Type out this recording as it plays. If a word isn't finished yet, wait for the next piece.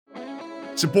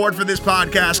Support for this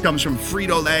podcast comes from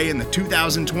Frito-Lay in the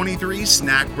 2023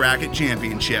 Snack Bracket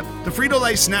Championship. The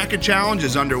Frito-Lay Snack-It Challenge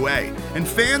is underway, and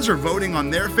fans are voting on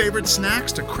their favorite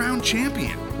snacks to crown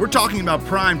champion. We're talking about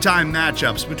prime-time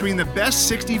matchups between the best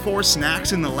 64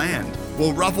 snacks in the land.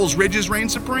 Will Ruffles Ridges reign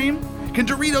supreme? Can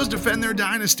Doritos defend their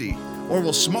dynasty? Or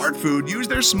will Smart Food use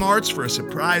their smarts for a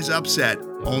surprise upset?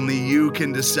 Only you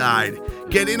can decide.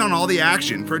 Get in on all the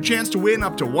action for a chance to win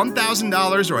up to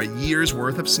 $1,000 or a year's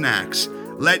worth of snacks.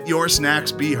 Let your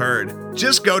snacks be heard.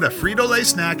 Just go to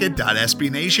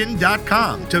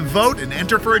fritolaysnacket.sbnation.com to vote and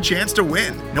enter for a chance to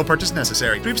win. No purchase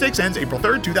necessary. Sweepstakes ends April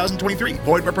 3rd, 2023.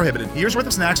 Void where prohibited. Year's worth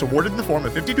of snacks awarded in the form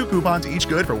of 52 coupons, each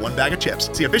good for one bag of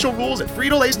chips. See official rules at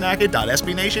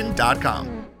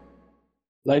fritolaysnacket.sbnation.com.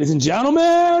 Ladies and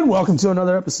gentlemen, welcome to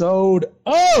another episode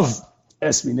of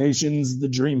SB Nation's The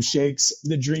Dream Shakes,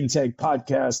 The Dream Take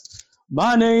podcast.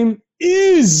 My name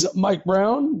is Mike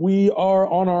Brown. We are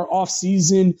on our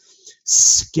off-season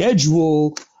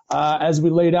schedule. As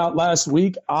we laid out last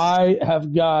week, I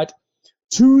have got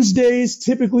Tuesdays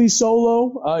typically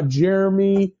solo.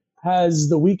 Jeremy has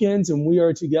the weekends, and we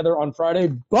are together on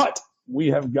Friday. But we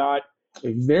have got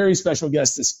a very special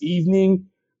guest this evening.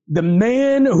 The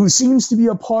man who seems to be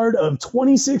a part of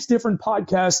 26 different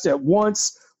podcasts at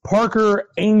once, Parker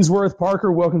Ainsworth.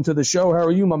 Parker, welcome to the show. How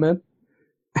are you, my man?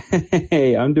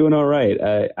 Hey, I'm doing all right.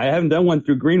 I haven't done one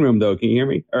through Green Room, though. Can you hear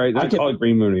me? All right, I don't call it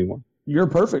Green Room anymore. You're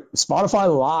perfect.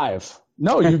 Spotify Live.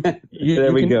 No, you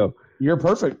there we go. You're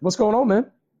perfect. What's going on,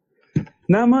 man?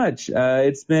 Not much.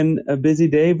 It's been a busy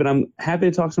day, but I'm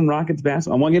happy to talk some Rockets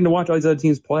basketball. I'm getting to watch all these other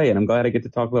teams play, and I'm glad I get to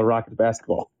talk about Rockets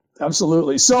basketball.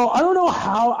 Absolutely. So I don't know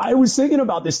how – I was thinking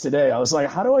about this today. I was like,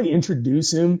 how do I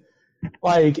introduce him?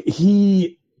 Like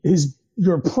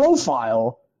your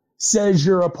profile – says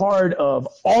you're a part of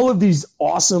all of these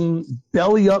awesome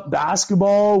belly up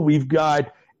basketball. We've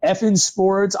got effing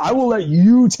sports. I will let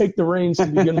you take the reins to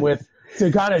begin with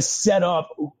to kind of set up,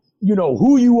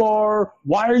 who you are,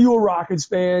 why are you a Rockets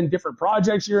fan, different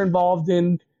projects you're involved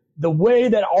in, the way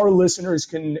that our listeners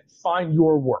can find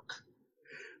your work.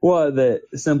 Well, the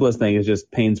simplest thing is just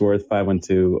Ainsworth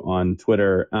 512 on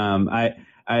Twitter. I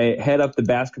head up the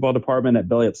basketball department at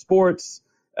Belly Up Sports.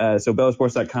 So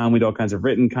bellysports.com, we do all kinds of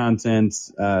written content.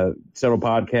 Several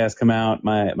podcasts come out.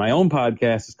 My own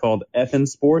podcast is called F in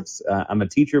Sports. I'm a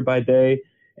teacher by day,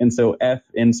 and so F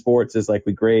in Sports is like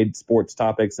we grade sports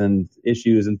topics and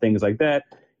issues and things like that,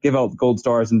 give out gold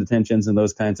stars and detentions and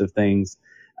those kinds of things.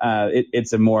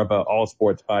 It's a more of an all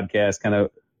sports podcast, kind of.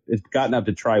 It's gotten up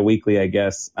to tri-weekly, I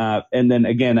guess. And then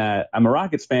again, I'm a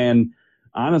Rockets fan.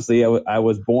 Honestly, I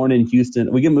was born in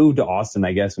Houston. We get moved to Austin,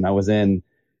 I guess, when I was in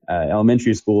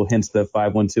elementary school, hence the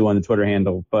 512 on the Twitter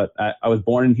handle. But I was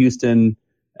born in Houston,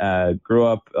 grew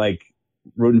up like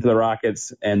rooting for the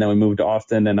Rockets, and then we moved to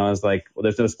Austin, and I was like, well,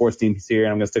 there's no sports teams here,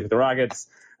 and I'm going to stick with the Rockets.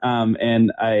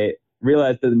 And I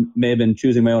realized that I may have been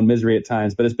choosing my own misery at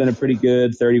times, but it's been a pretty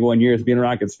good 31 years being a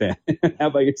Rockets fan. How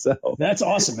about yourself? That's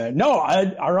awesome, man. No,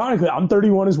 ironically, I'm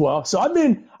 31 as well. So I've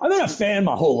been a fan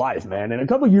my whole life, man. And a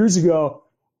couple of years ago,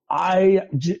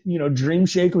 Dream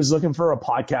Shake was looking for a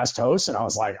podcast host, and I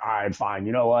was like, all right, fine.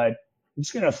 You know what? I'm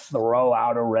just going to throw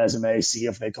out a resume, see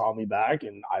if they call me back,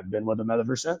 and I've been with them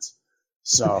ever since.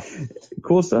 So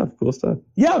cool stuff.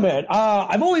 Yeah, man.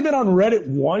 I've only been on Reddit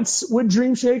once with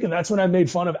Dream Shake, and that's when I made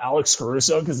fun of Alex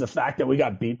Caruso because the fact that we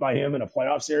got beat by him in a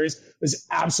playoff series was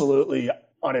absolutely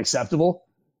unacceptable.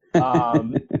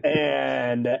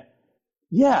 And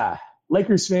yeah,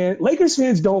 Lakers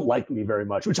fans don't like me very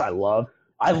much, which I love.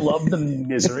 I love the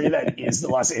misery that is the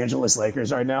Los Angeles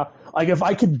Lakers right now. Like, if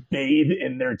I could bathe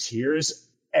in their tears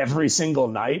every single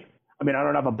night, I mean, I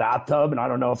don't have a bathtub, and I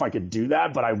don't know if I could do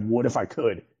that, but I would if I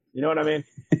could. You know what I mean?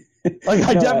 Like,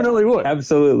 I definitely would.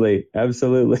 Absolutely. I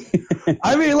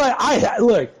mean, like,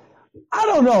 I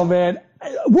don't know, man.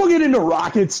 We'll get into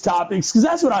Rockets topics because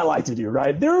that's what I like to do,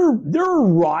 right? There are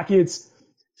Rockets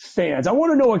fans. I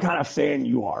want to know what kind of fan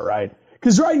you are, right?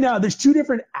 Because right now, there's two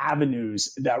different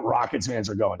avenues that Rockets fans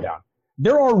are going down.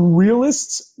 There are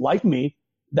realists like me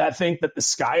that think that the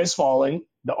sky is falling,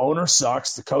 the owner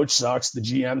sucks, the coach sucks, the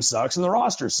GM sucks, and the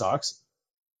roster sucks.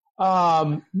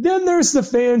 Then there's the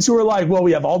fans who are like, well,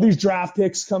 we have all these draft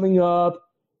picks coming up,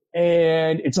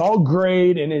 and it's all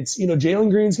great, and it's, Jalen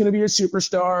Green's going to be a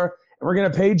superstar, and we're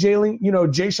going to pay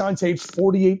Jayshawn Tate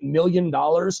 $48 million.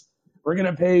 We're going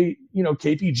to pay,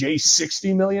 KPJ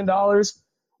 $60 million.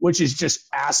 Which is just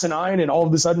asinine, and all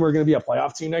of a sudden we're going to be a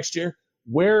playoff team next year.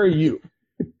 Where are you?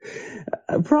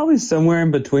 Probably somewhere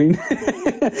in between.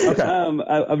 Okay.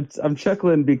 I'm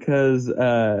chuckling because,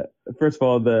 first of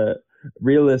all, the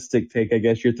realistic take, I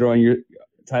guess you're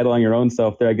title on your own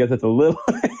self there. I guess that's a little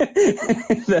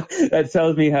that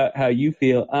tells me how you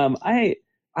feel. I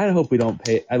hope we don't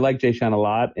pay. I like Jay Sean a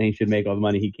lot, and he should make all the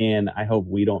money he can. I hope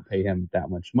we don't pay him that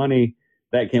much money.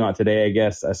 That came out today, I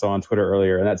guess. I saw on Twitter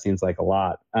earlier, and that seems like a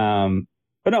lot.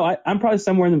 But no, I'm probably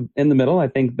somewhere in the middle. I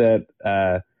think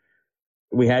that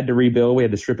we had to rebuild, we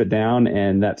had to strip it down,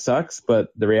 and that sucks. But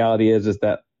the reality is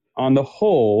that on the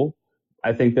whole,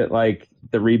 I think that like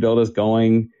the rebuild is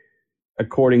going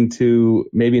according to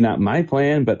maybe not my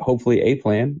plan, but hopefully a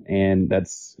plan, and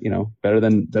that's better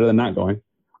than not going.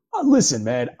 Listen,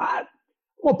 man, I'm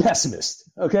a pessimist,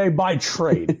 okay, by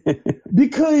trade,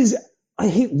 because I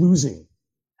hate losing.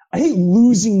 I hate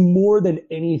losing more than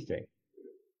anything,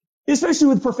 especially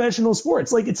with professional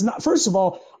sports. Like, it's not. First of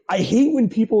all, I hate when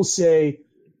people say,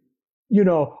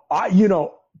 the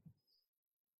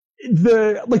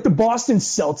Boston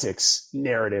Celtics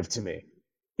narrative to me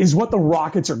is what the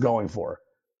Rockets are going for.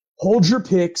 Hold your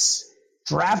picks,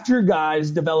 draft your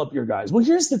guys, develop your guys. Well,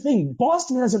 here's the thing.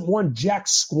 Boston hasn't won jack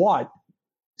squat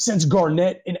since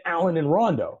Garnett and Allen and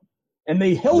Rondo. And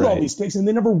they held all these picks and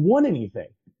they never won anything.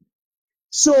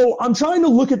 So I'm trying to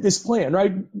look at this plan,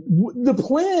 right? The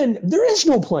plan, there is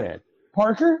no plan,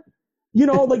 Parker.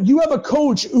 You have a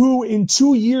coach who in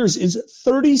 2 years is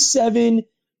 37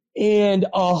 and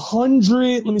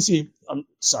 100. Let me see. I'm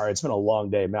sorry. It's been a long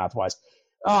day math-wise.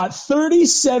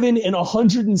 37 and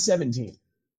 117.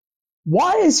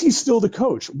 Why is he still the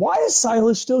coach? Why is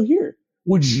Silas still here?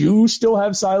 Would you still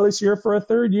have Silas here for a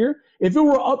third year? If it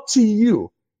were up to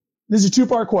you, this is a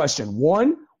two-part question.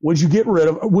 One, would you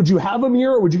have him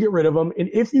here or would you get rid of him? And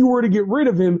if you were to get rid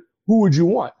of him, who would you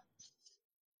want?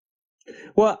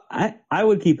 Well, I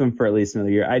would keep him for at least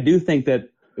another year. I do think that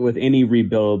with any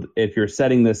rebuild, if you're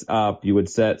setting this up, you would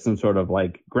set some sort of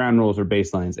like ground rules or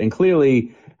baselines. And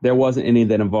clearly there wasn't any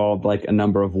that involved like a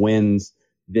number of wins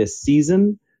this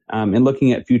season. And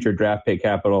looking at future draft pick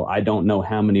capital, I don't know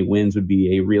how many wins would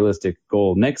be a realistic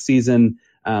goal next season.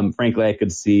 Frankly, I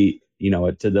could see,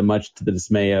 to the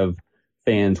dismay of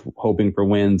fans hoping for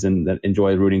wins and that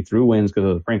enjoy rooting through wins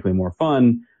because it's frankly more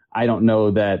fun. I don't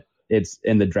know that it's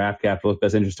in the draft capital's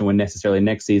best interest to win necessarily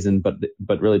next season,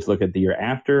 but really to look at the year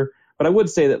after. But I would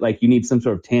say that like you need some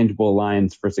sort of tangible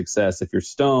lines for success. If you're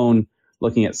Stone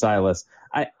looking at Silas,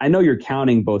 I know you're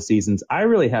counting both seasons. I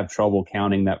really have trouble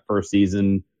counting that first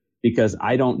season because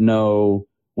I don't know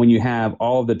when you have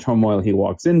all of the turmoil he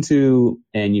walks into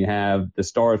and you have the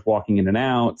stars walking in and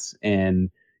out and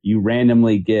you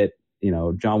randomly get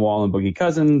John Wall and Boogie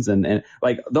Cousins and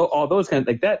like all those kind of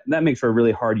like that makes for a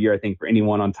really hard year, I think, for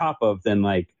anyone on top of then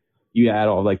like you add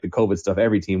all like the COVID stuff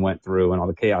every team went through and all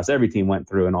the chaos every team went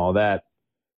through and all that.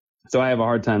 So I have a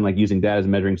hard time like using that as a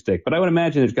measuring stick, but I would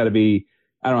imagine there's got to be,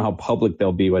 I don't know how public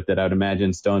they'll be with it. I would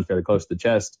imagine Stone's fairly close to the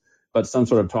chest, but some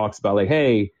sort of talks about like,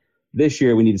 hey, this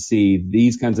year we need to see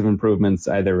these kinds of improvements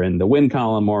either in the win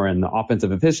column or in the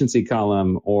offensive efficiency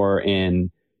column or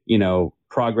in,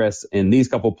 progress in these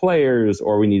couple players,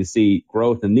 or we need to see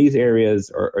growth in these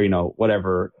areas or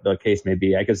whatever the case may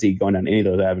be. I could see going down any of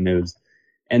those avenues.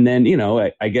 And then,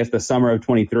 I guess the summer of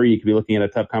 23, you could be looking at a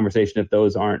tough conversation if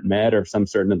those aren't met or if some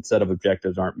certain set of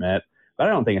objectives aren't met. But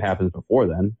I don't think it happens before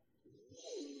then.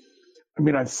 I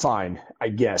mean, I'm fine, I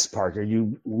guess, Parker.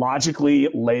 You logically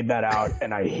laid that out,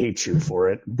 and I hate you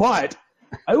for it. But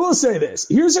I will say this.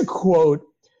 Here's a quote,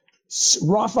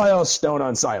 Raphael Stone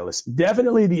on Silas.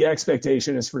 Definitely the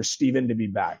expectation is for Steven to be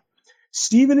back.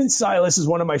 Steven and Silas is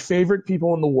one of my favorite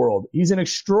people in the world. He's an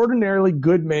extraordinarily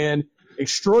good man,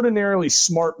 extraordinarily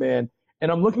smart man,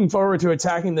 and I'm looking forward to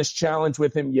attacking this challenge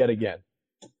with him yet again.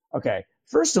 Okay,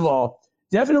 first of all,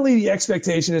 definitely the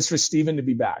expectation is for Steven to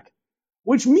be back.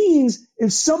 Which means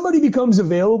if somebody becomes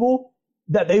available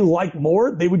that they like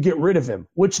more, they would get rid of him,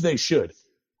 which they should.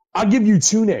 I'll give you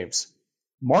two names,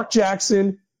 Mark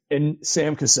Jackson and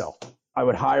Sam Cassell. I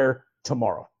would hire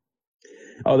tomorrow.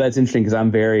 Oh, that's interesting because I'm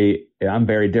very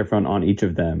different on each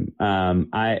of them.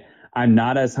 I'm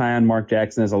not as high on Mark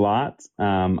Jackson as a lot.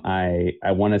 I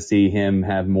want to see him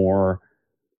have more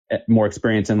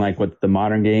experience in like with the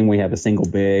modern game. We have a single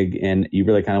big and you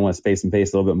really kind of want to space and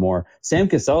pace a little bit more. Sam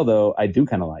Cassell, though, I do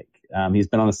kind of like. He's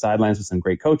been on the sidelines with some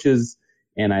great coaches,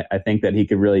 and I think that he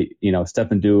could really,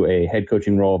 step into a head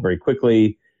coaching role very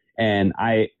quickly. And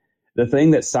the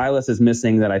thing that Silas is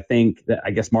missing that I think that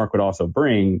I guess Mark would also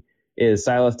bring is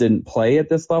Silas didn't play at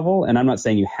this level. And I'm not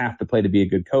saying you have to play to be a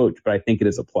good coach, but I think it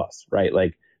is a plus, right?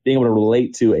 Like being able to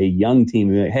relate to a young team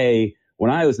and be like, hey,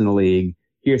 when I was in the league,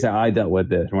 here's how I dealt with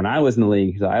this. When I was in the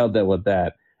league, here's how I dealt with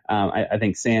that. I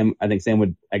think Sam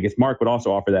would, I guess Mark would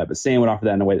also offer that, but Sam would offer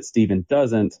that in a way that Steven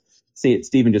doesn't. See it.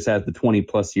 Steven just has the 20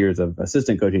 plus years of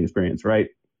assistant coaching experience, right?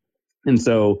 And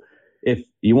so if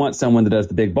you want someone that does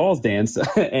the big balls dance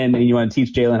and you want to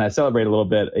teach Jalen how to celebrate a little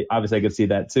bit, obviously I could see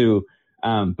that too.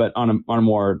 But on a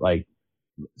more like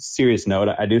serious note,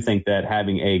 I do think that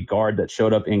having a guard that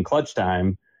showed up in clutch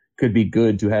time could be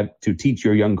good to teach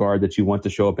your young guard that you want to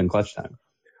show up in clutch time.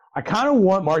 I kind of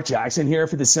want Mark Jackson here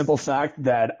for the simple fact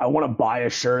that I want to buy a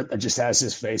shirt that just has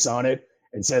his face on it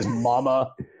and says,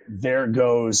 "Mama, there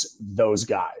goes those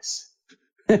guys."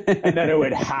 And then it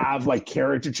would have like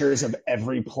caricatures of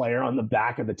every player on the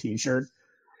back of the T-shirt.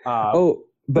 But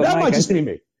that Mike, might just be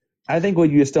me. I think what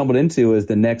you just stumbled into is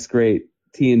the next great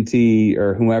TNT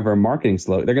or whomever marketing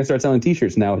slogan. They're going to start selling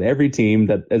T-shirts now with every team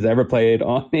that has ever played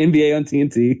on NBA on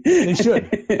TNT. They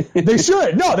should. They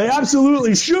should. No, they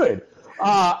absolutely should.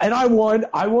 And I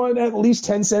want at least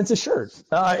 10 cents a shirt.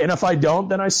 And if I don't,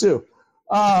 then I sue.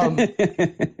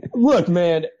 Look,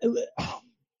 man,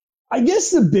 I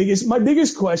guess my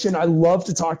biggest question, I love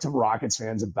to talk to Rockets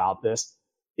fans about this,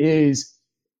 is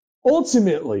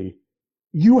ultimately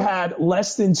you had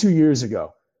less than 2 years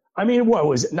ago. I mean, what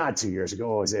was it? Not 2 years ago.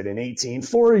 What was it? In 18,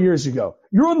 4 years ago.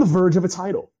 You're on the verge of a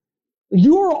title.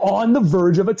 You are on the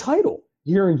verge of a title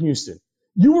here in Houston.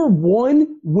 You were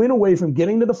one win away from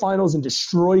getting to the finals and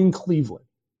destroying Cleveland,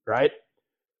 right?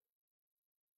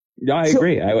 No, I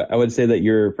agree. I would say that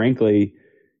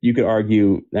you could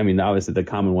argue, I mean, obviously the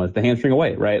common one is the hamstring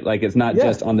away, right? Like it's not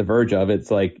just on the verge of,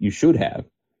 it's like you should have.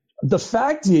 The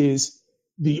fact is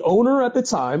the owner at the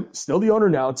time, still the owner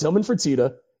now, Tillman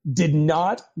Fertitta, did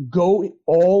not go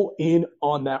all in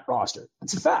on that roster.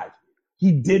 It's a fact.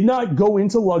 He did not go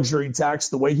into luxury tax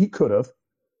the way he could have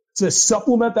to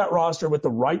supplement that roster with the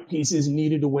right pieces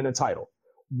needed to win a title.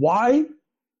 Why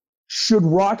should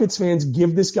Rockets fans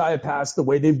give this guy a pass the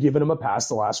way they've given him a pass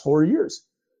the last 4 years?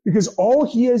 Because all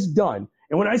he has done,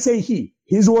 and when I say he,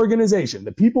 his organization,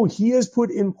 the people he has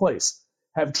put in place,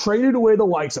 have traded away the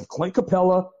likes of Clint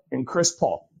Capella and Chris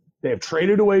Paul. They have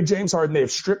traded away James Harden. They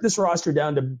have stripped this roster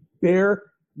down to bare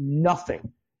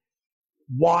nothing.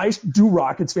 Why do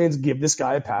Rockets fans give this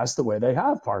guy a pass the way they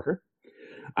have, Parker?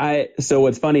 So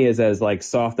what's funny is, as like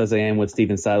soft as I am with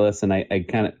Stephen Silas, and I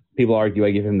kind of, people argue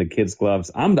I give him the kid's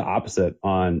gloves. I'm the opposite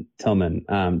on Tillman.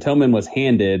 Tillman was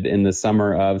handed in the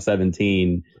summer of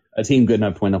 17 a team good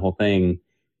enough to win the whole thing,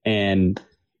 and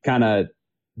kind of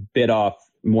bit off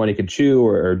more than he could chew,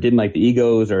 or didn't like the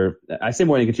egos, or I say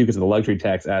more than he could chew because of the luxury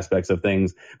tax aspects of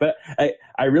things. But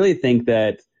I really think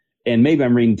that, and maybe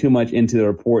I'm reading too much into the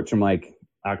reports from like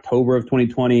October of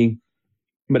 2020,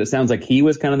 but it sounds like he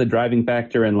was kind of the driving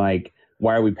factor in like,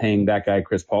 why are we paying that guy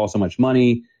Chris Paul so much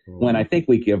money? When I think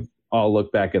we could all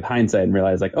look back at hindsight and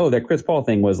realize like, oh, that Chris Paul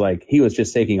thing was like, he was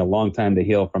just taking a long time to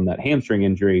heal from that hamstring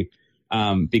injury,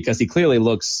 because he clearly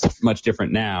looks much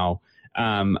different now.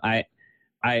 I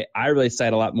really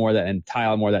cite a lot more that and tie a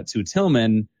lot more of that to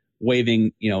Tillman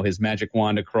waving, his magic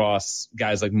wand across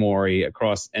guys like Morey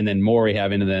and then Morey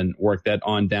having to then work that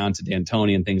on down to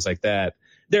D'Antoni and things like that.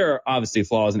 There are obviously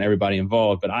flaws in everybody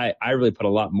involved, but I really put a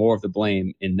lot more of the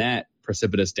blame in that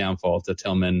precipitous downfall to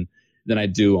Tillman than I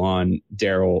do on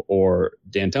Daryl or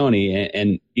D'Antoni.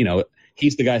 And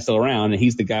he's the guy still around, and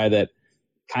he's the guy that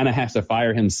kind of has to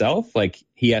fire himself. Like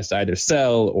he has to either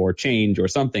sell or change or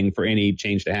something for any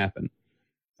change to happen.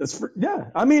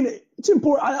 I mean, it's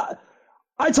important.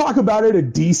 I talk about it a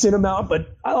decent amount,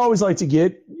 but I always like to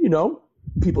get,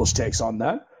 people's takes on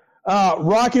that.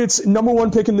 Rockets, number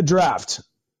one pick in the draft.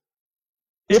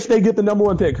 If they get the number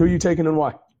one pick, who are you taking and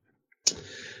why?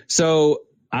 So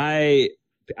I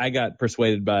got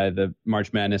persuaded by the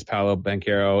March Madness Paolo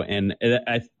Banchero, and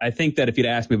I think that if you'd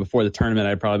asked me before the tournament,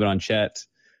 I'd probably been on Chet,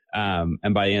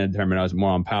 and by the end of the tournament, I was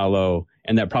more on Paolo,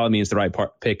 and that probably means the right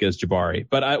pick is Jabari.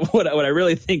 But what I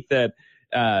really think that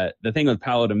the thing with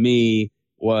Paolo to me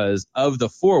was, of the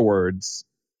forwards,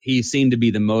 he seemed to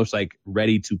be the most like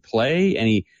ready to play, and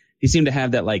he seemed to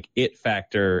have that like it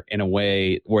factor in a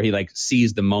way where he like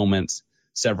seized the moments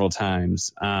several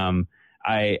times.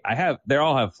 They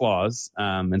all have flaws,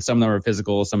 and some of them are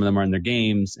physical, some of them are in their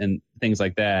games and things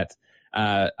like that.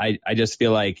 I just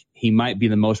feel like he might be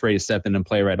the most ready to step in and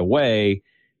play right away.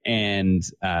 And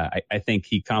I think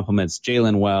he complements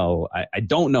Jalen well. I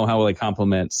don't know how well he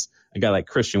complements a guy like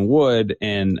Christian Wood.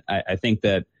 And I think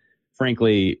that,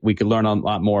 frankly, we could learn a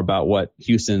lot more about what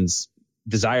Houston's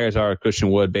desires are of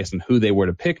Christian Wood based on who they were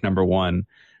to pick number one.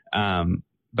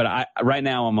 But right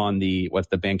now I'm on the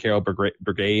Banchero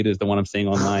Brigade is the one I'm seeing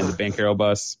online, the Banchero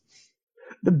bus.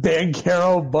 The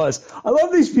Banchero bus. I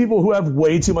love these people who have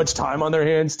way too much time on their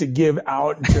hands to give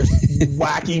out just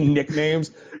wacky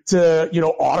nicknames to,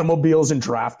 automobiles and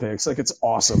draft picks. Like, it's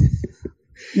awesome.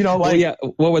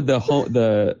 What would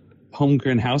the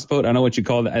Holmgren houseboat. I don't know what you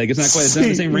call that. I guess not quite. It's not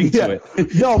the same ring to it.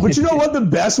 No, but you know what? The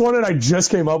best one, and I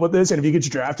just came up with this, and if he gets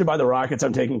drafted by the Rockets,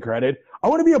 I'm taking credit. I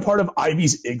want to be a part of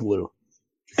Ivy's Igloo.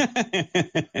 I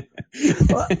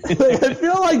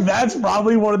feel like that's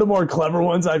probably one of the more clever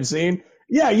ones I've seen.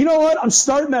 Yeah, you know what? I'm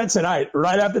starting that tonight,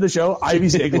 right after the show.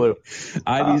 Ivy's Igloo.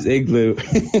 Ivy's Igloo.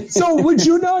 So would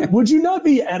you not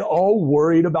be at all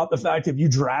worried about the fact if you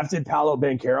drafted Paolo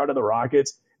Banchero to the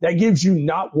Rockets, that gives you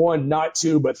not one, not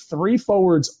two, but three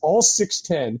forwards, all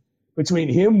 6'10", between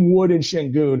him, Wood, and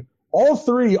Şengün. All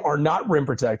three are not rim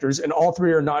protectors, and all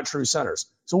three are not true centers.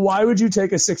 So why would you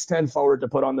take a 6'10" forward to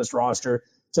put on this roster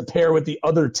to pair with the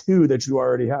other two that you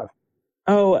already have?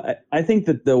 Oh, I think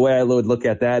that the way I would look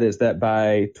at that is that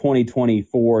by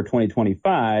 2024,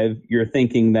 2025, you're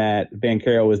thinking that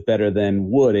Banchero is better than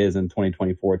Wood is in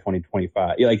 2024,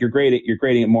 2025. You're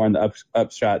grading it more on the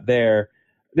upshot there.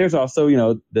 There's also,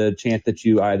 the chance that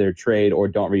you either trade or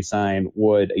don't re-sign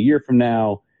Wood a year from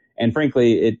now. And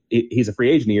frankly, he's a free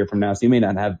agent a year from now, so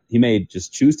he may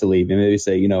just choose to leave. He may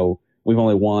say, we've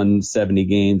only won 70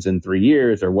 games in 3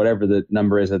 years or whatever the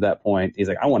number is at that point. He's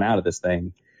like, I want out of this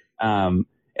thing. And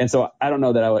so I don't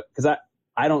know that I would, because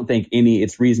I don't think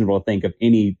it's reasonable to think of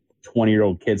any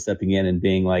 20-year-old kid stepping in and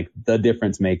being like the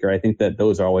difference maker. I think that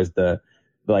those are always the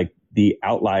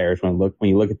outliers when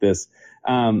you look at this.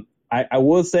 I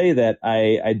will say that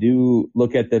I do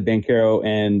look at the Banchero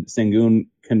and Şengün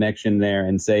connection there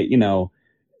and say,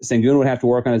 Şengün would have to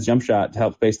work on his jump shot to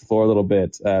help space the floor a little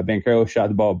bit. Banchero shot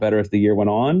the ball better as the year went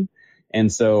on.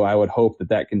 And so I would hope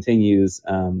that continues.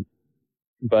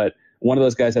 But one of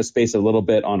those guys has space a little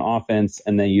bit on offense,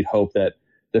 and then you'd hope that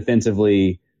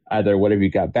defensively, either whatever you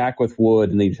got back with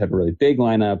Wood, and then you just have a really big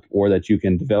lineup, or that you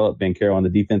can develop Banchero on the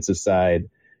defensive side.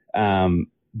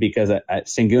 Because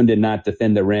Şengün did not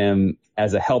defend the rim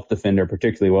as a help defender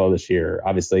particularly well this year.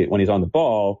 Obviously, when he's on the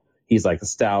ball, he's like a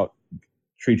stout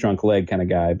tree trunk leg kind of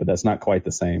guy, but that's not quite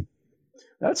the same.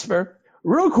 That's fair.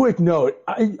 Real quick note,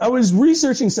 I was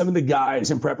researching some of the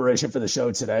guys in preparation for the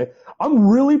show today. I'm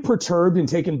really perturbed and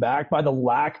taken back by the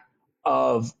lack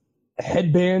of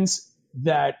headbands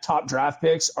that top draft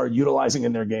picks are utilizing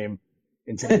in their game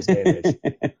in today's day and age.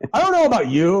 I don't know about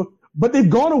you, but they've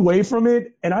gone away from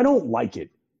it, and I don't like it,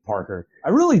 Parker. I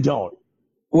really don't.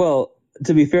 Well,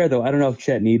 to be fair, though, I don't know if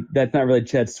Chet that's not really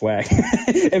Chet's swag.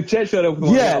 If Chet showed up with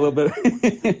one, a little bit.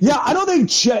 Yeah, I don't think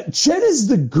Chet is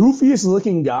the goofiest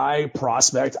looking guy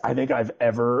prospect I think I've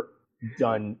ever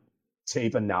done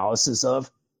tape analysis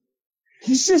of.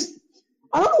 He's just,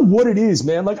 I don't know what it is,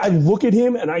 man. Like, I look at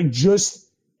him and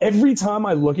every time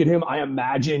I look at him, I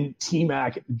imagine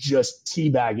T-Mac just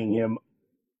teabagging him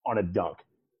on a dunk.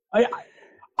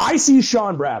 I see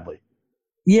Sean Bradley.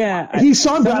 Yeah. He's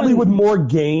Sean Bradley with more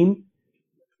game.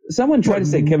 Someone tried to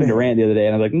say Kevin Durant the other day,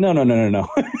 and I was like, no. No,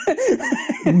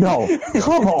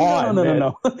 come on,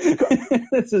 no.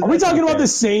 Are we talking about the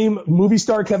same movie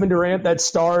star Kevin Durant that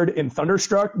starred in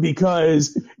Thunderstruck?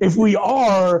 Because if we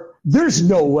are, there's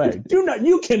no way.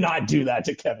 You cannot do that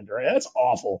to Kevin Durant. That's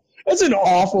awful. That's an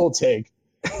awful take.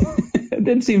 It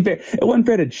didn't seem fair. It wasn't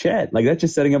fair to Chet. Like, that's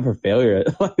just setting up for failure.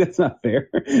 Like, that's not fair.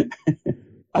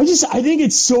 I think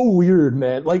it's so weird,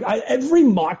 man. Like, every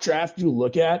mock draft you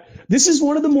look at, this is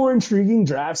one of the more intriguing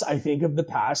drafts, I think, of the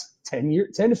past 10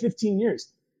 to 15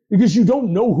 years. Because you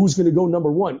don't know who's going to go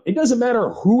number one. It doesn't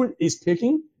matter who is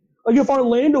picking. Like, if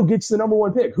Orlando gets the number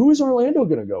one pick, who is Orlando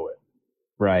going to go with?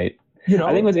 Right.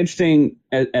 I think what's interesting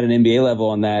at an NBA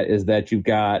level on that is that you've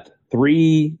got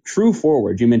three true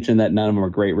forwards. You mentioned that none of them are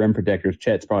great rim protectors.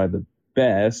 Chet's probably the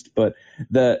best. But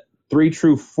the three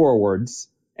true forwards.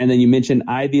 And then you mentioned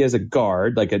Ivy as a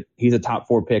guard, he's a top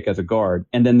 4 pick as a guard.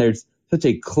 And then there's such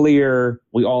a clear,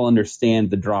 we all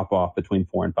understand the drop off between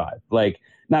 4 and 5. Like,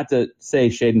 not to say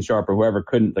Shaedon Sharpe or whoever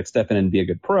couldn't step in and be a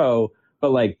good pro,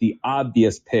 but the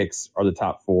obvious picks are the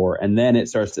top 4. And then it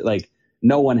starts to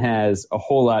no one has a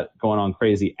whole lot going on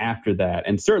crazy after that.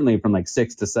 And certainly from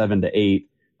 6 to 7 to 8,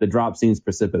 the drop seems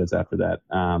precipitous after that.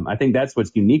 I think that's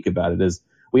what's unique about it is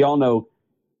we all know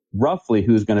roughly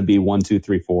who's going to be 1, 2,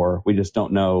 3, 4. We just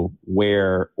don't know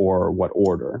where or what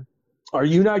order. Are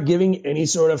you not giving any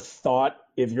sort of thought,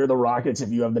 if you're the Rockets,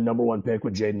 if you have the number 1 pick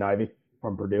with Jaden Ivey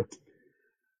from Purdue?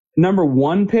 Number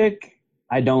 1 pick,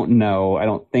 I don't know. I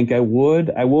don't think I would.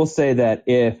 I will say that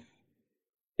if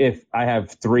I have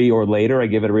 3 or later, I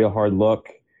give it a real hard look.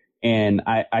 And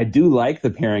I do like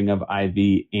the pairing of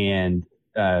Ivey and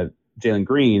Jalen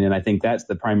Green. And I think that's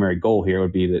the primary goal here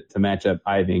would be to match up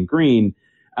Ivey and Green.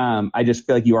 I just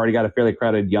feel like you already got a fairly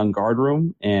crowded young guard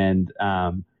room. And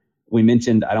we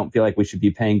mentioned I don't feel like we should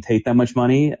be paying Tate that much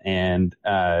money. And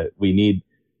we need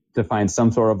to find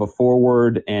some sort of a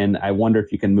forward, and I wonder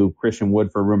if you can move Christian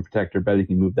Wood for a rim protector better. You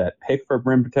can move that pick for a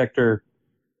rim protector.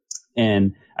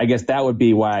 And I guess that would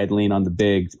be why I'd lean on the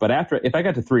bigs. But if I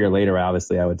got to 3 or later,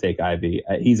 obviously I would take Ivy.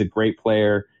 He's a great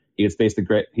player. He can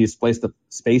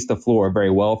space the floor very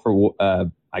well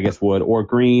for I guess Wood or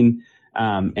Green.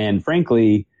 And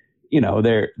frankly,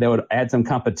 that would add some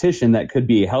competition that could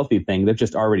be a healthy thing. There's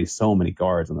just already so many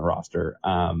guards on the roster.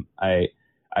 I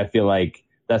feel like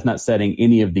that's not setting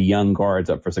any of the young guards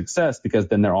up for success, because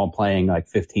then they're all playing like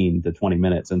 15 to 20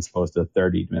 minutes as opposed to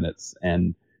 30 minutes.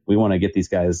 And we want to get these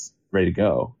guys ready to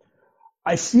go.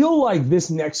 I feel like this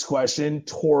next question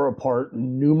tore apart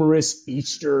numerous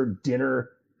Easter dinner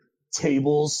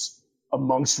tables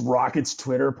amongst Rockets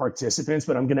Twitter participants,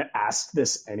 but I'm going to ask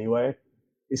this anyway.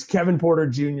 Is Kevin Porter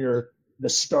Jr. the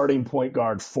starting point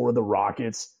guard for the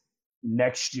Rockets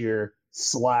next year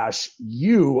 /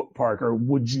 you, Parker?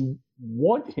 Would you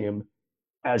want him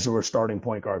as your starting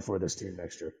point guard for this team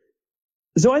next year?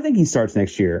 So I think he starts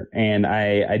next year, and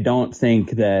I don't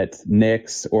think that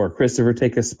Nix or Christopher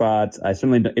take a spot. I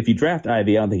certainly don't, if you draft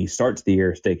Ivy, I don't think he starts the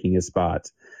year taking his spot.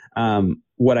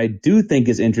 What I do think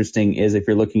is interesting is if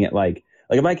you're looking at like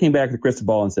if I came back to Crystal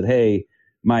Ball and said, "Hey,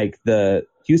 Mike, the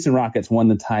Houston Rockets won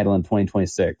the title in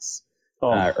 2026,"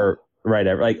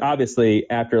 obviously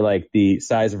after the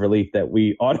sighs of relief that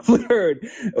we audibly heard,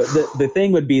 the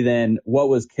thing would be then what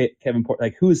was Kevin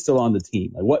Porter, who's still on the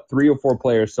team? What 3 or 4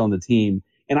 players still on the team?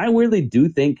 And I really do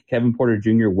think Kevin Porter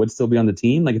Jr. would still be on the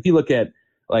team. If you look at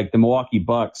the Milwaukee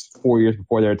Bucks 4 years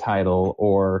before their title,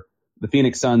 or the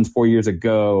Phoenix Suns 4 years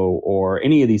ago, or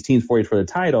any of these teams 4 years for the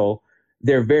title,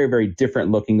 they're very, very different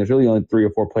looking. There's really only 3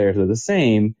 or 4 players that are the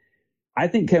same. I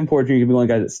think Kevin Porter Jr. can be one of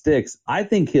the guys that sticks. I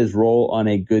think his role on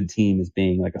a good team is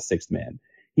being a 6th man.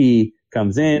 He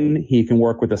comes in, he can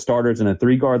work with the starters in a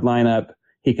 3-guard lineup.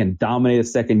 He can dominate a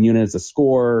second unit as a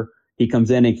scorer. He comes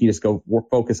in and can just go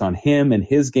focus on him and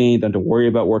his game, don't have to worry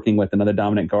about working with another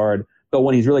dominant guard. But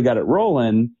when he's really got it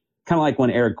rolling, kind of like when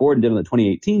Eric Gordon did on the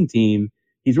 2018 team,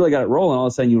 he's really got it rolling. All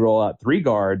of a sudden you roll out 3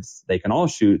 guards. They can all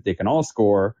shoot. They can all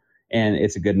score. And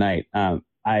it's a good night.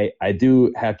 I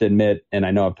do have to admit, and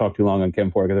I know I've talked too long on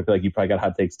Kevin Porter because I feel like you probably got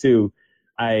hot takes too.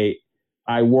 I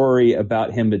worry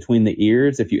about him between the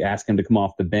ears if you ask him to come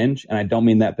off the bench. And I don't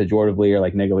mean that pejoratively or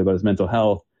negatively about his mental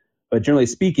health. But generally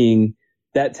speaking,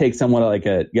 that takes somewhat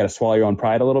you got to swallow your own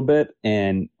pride a little bit.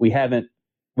 And we have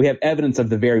evidence of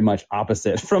the very much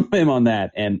opposite from him on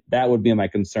that. And that would be my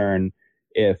concern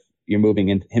if you're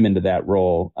moving him into that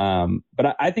role.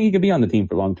 But I think he could be on the team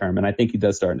for long term. And I think he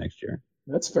does start next year.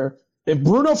 That's fair. If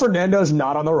Bruno Fernando's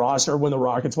not on the roster when the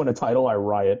Rockets win a title, I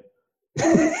riot.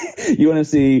 You want to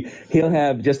see? He'll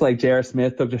have, just like J.R.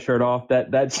 Smith took the shirt off.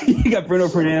 That you got Bruno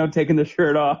Fernando taking the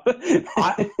shirt off.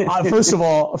 First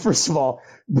of all,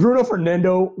 Bruno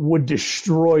Fernando would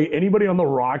destroy anybody on the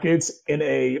Rockets in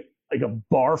a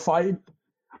bar fight.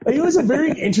 It was a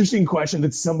very interesting question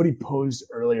that somebody posed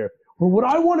earlier. But what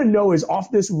I want to know is,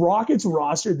 off this Rockets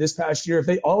roster this past year, if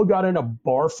they all got in a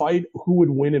bar fight, who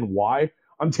would win and why?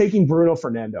 I'm taking Bruno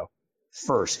Fernando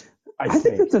first. I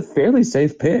think that's a fairly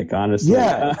safe pick, honestly.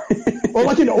 Yeah.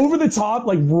 Or an over-the-top,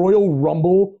 Royal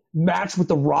Rumble match with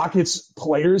the Rockets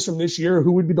players from this year.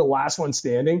 Who would be the last one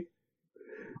standing?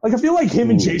 I feel like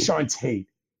him and Jayshawn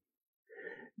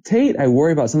Tate. I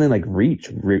worry about something like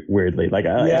reach weirdly.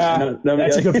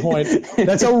 That's a good point.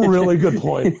 That's a really good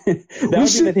point. That would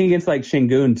be the thing against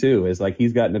Şengün too. Is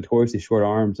he's got notoriously short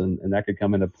arms, and that could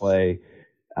come into play.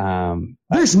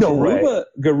 There's no way.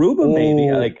 Garuba maybe.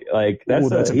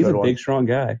 He's a big, strong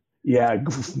guy. Yeah,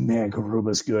 man,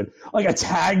 Garuba's good. A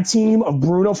tag team of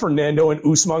Bruno Fernando and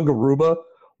Usman Garuba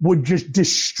would just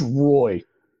destroy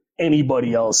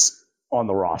anybody else on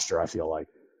the roster, I feel like.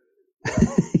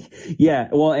 Yeah,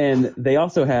 well, and they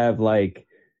also have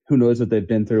who knows what they've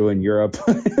been through in Europe.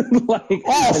 For sure.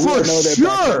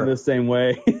 The same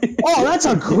way.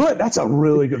 That's a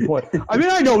really good point. I mean,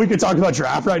 I know we could talk about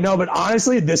draft right now, but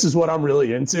honestly, this is what I'm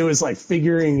really into, is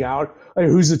figuring out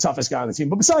who's the toughest guy on the team.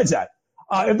 But besides that,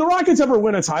 if the Rockets ever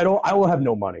win a title, I will have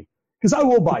no money because I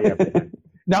will buy everything.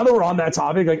 Now that we're on that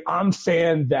topic, I'm a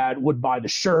fan that would buy the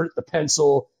shirt, the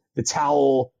pencil, the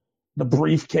towel, the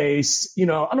briefcase. I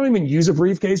don't even use a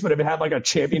briefcase, but if it had a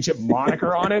championship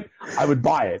moniker on it, I would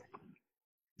buy it.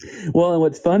 Well, and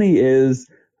what's funny is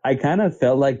I kind of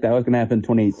felt like that was going to happen in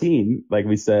 2018, like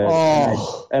we said.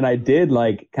 And I did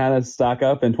kind of stock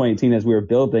up in 2018 as we were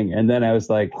building. And then I was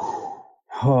like,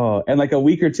 oh, and a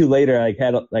week or two later, I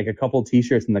had a couple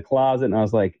t-shirts in the closet, and I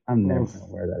was like, I'm never going to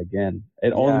wear that again.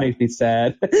 It only makes me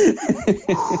sad.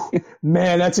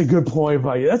 Man, that's a good point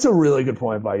by you. That's a really good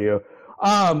point by you.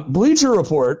 Bleacher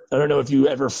Report. I don't know if you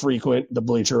ever frequent the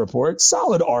Bleacher Report.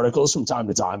 Solid articles from time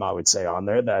to time, I would say, on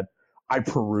there that I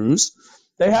peruse.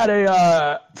 They had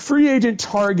a free agent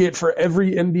target for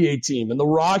every NBA team, and the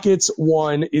Rockets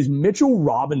one is Mitchell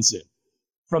Robinson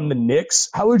from the Knicks.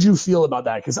 How would you feel about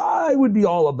that? Because I would be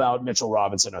all about Mitchell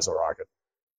Robinson as a Rocket.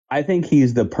 I think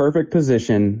he's the perfect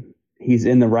position. He's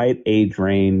in the right age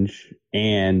range.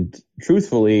 And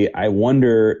truthfully, I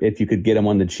wonder if you could get him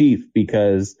on the cheap,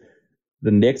 because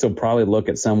the Knicks will probably look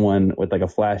at someone with like a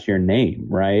flashier name,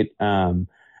 right?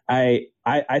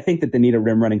 I think that they need a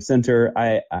rim running center.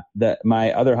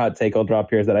 My other hot take I'll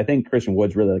drop here is that I think Christian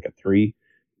Wood's really like a 3.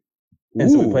 And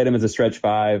so we played him as a stretch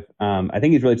 5. I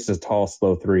think he's really just a tall,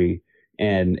 slow 3.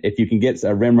 And if you can get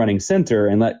a rim running center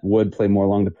and let Wood play more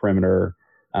along the perimeter,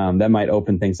 that might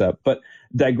open things up. But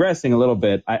digressing a little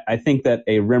bit, I think that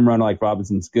a rim runner like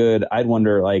Robinson's good. I'd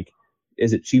wonder, like,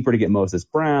 is it cheaper to get Moses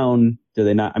Brown? Do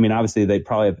they not? I mean, obviously they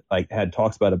probably have had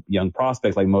talks about a young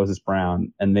prospect like Moses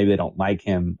Brown, and maybe they don't like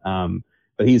him.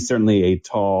 But he's certainly a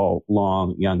tall,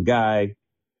 long, young guy.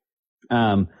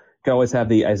 Could always have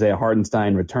the Isaiah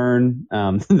Hartenstein return.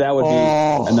 That would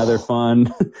be another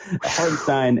fun.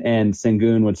 Hartenstein and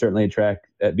Sengun would certainly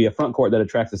be a front court that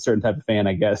attracts a certain type of fan,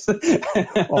 I guess.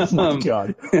 Oh my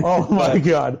God! Oh my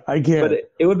God! I can't.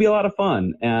 But it would be a lot of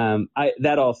fun.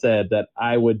 That all said, that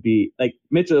I would be like,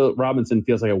 Mitchell Robinson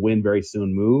feels like a win very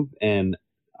soon move, and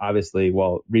obviously,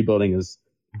 while rebuilding is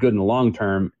good in the long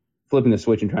term, flipping the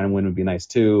switch and trying to win would be nice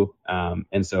too.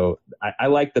 And so I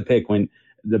like the pick when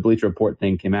the Bleacher Report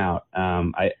thing came out.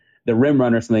 The rim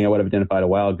runner is something I would have identified a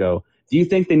while ago. Do you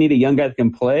think they need a young guy that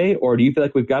can play, or do you feel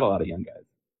like we've got a lot of young guys?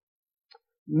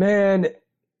 Man,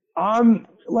 I'm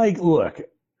like, look,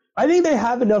 I think they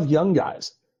have enough young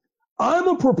guys. I'm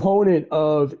a proponent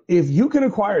of, if you can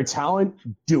acquire talent,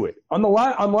 do it. On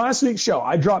last week's show,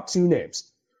 I dropped 2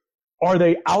 names. Are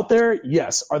they out there?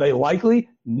 Yes. Are they likely?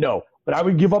 No. But I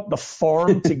would give up the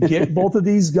farm to get both of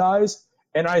these guys.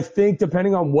 And I think,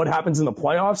 depending on what happens in the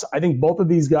playoffs, I think both of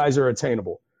these guys are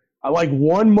attainable. I like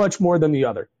one much more than the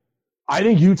other. I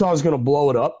think Utah is going to blow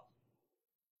it up.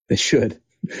 They should.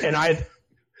 And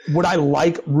would I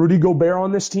like Rudy Gobert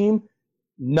on this team?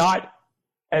 Not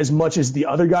as much as the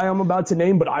other guy I'm about to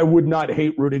name, but I would not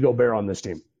hate Rudy Gobert on this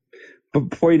team. But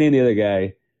before you name the other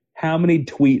guy, how many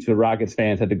tweets would Rockets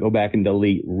fans have to go back and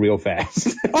delete real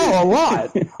fast? Oh, a lot.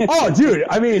 Oh, dude.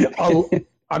 I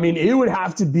mean, it would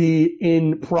have to be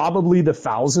in probably the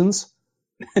thousands.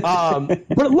 But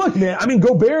look, man, I mean,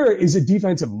 Gobert is a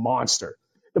defensive monster.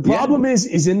 The problem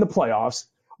is in the playoffs.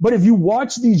 But if you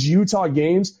watch these Utah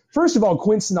games, first of all,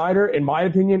 Quinn Snyder, in my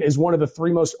opinion, is one of the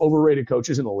 3 most overrated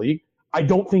coaches in the league. I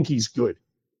don't think he's good.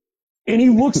 And he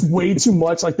looks way too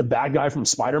much like the bad guy from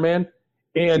Spider-Man.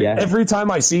 And every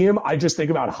time I see him, I just think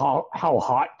about how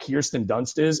hot Kirsten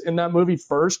Dunst is in that movie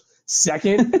first.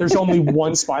 Second, there's only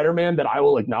one Spider-Man that I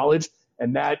will acknowledge,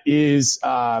 and that is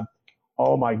oh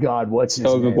my God, what's his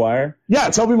name? Tobey Maguire? Yeah,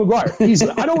 Tobey Maguire.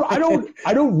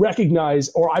 I don't recognize,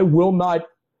 or I will not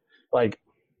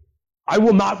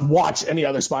watch any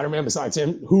other Spider-Man besides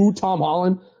him. Who? Tom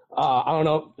Holland? I don't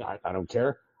know. I don't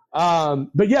care.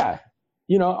 But yeah,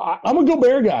 I'm a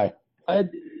Gobert guy.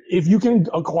 If you can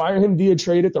acquire him via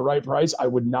trade at the right price, I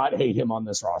would not hate him on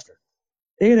this roster.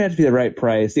 It would have to be the right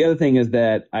price. The other thing is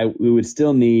that we would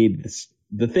still need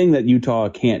the thing that Utah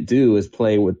can't do is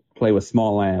play with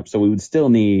small lineups. So we would still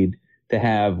need to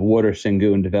have Wood or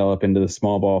Sengun develop into the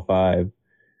small ball 5.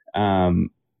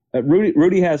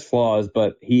 Rudy has flaws,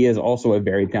 but he is also a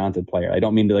very talented player. I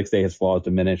don't mean to say his flaws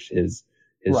diminish his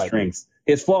strengths.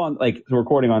 His flaw, we're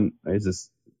recording on this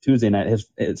Tuesday night.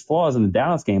 His flaws in the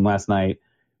Dallas game last night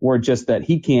were just that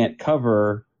he can't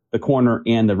cover the corner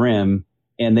and the rim,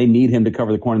 and they need him to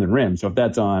cover the corner and the rim. So if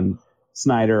that's on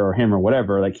Snyder or him or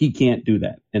whatever, he can't do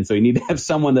that. And so you need to have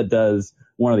someone that does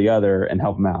one or the other and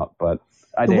help him out. But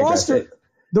the roster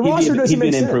doesn't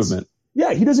make sense. Improvement.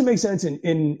 Yeah, he doesn't make sense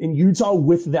in Utah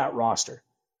with that roster.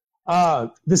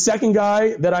 The second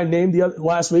guy that I named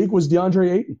last week was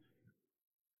DeAndre Ayton.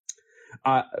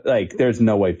 There's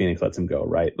no way Phoenix lets him go,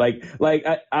 right?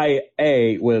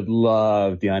 I would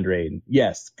love DeAndre Ayton.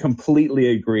 Yes,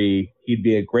 completely agree. He'd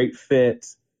be a great fit.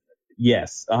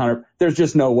 Yes, 100. There's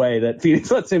just no way that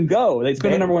Phoenix lets him go. They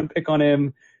spent the number 1 pick on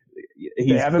him.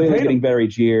 He's clearly getting better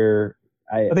each year.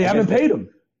 They haven't paid him.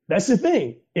 That's the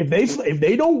thing. If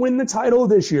they don't win the title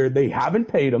this year, they haven't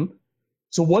paid him.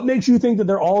 So what makes you think that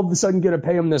they're all of a sudden going to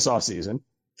pay him this offseason?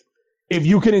 If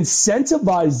you can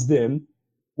incentivize them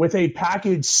with a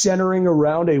package centering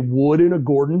around a Wood and a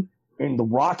Gordon, and the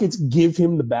Rockets give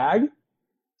him the bag,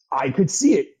 I could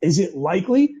see it. Is it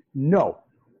likely? No.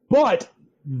 But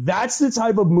That's the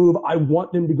type of move I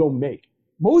want them to go make.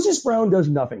 Moses Brown does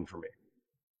nothing for me.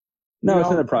 No, it's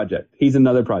not a project. He's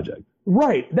another project.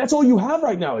 Right. That's all you have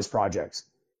right now is projects.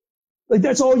 Like,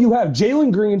 that's all you have.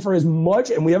 Jalen Green, for as much,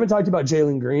 and we haven't talked about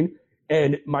Jalen Green,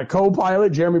 and my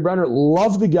co-pilot, Jeremy Brenner,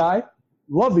 love the guy.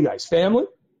 Love the guy's family.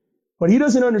 But he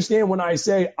doesn't understand when I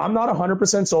say I'm not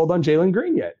 100% sold on Jalen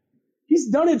Green yet. He's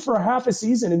done it for half a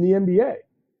season in the NBA.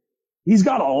 He's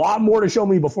got a lot more to show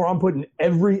me before I'm putting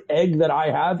every egg that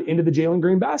I have into the Jalen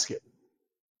Green basket.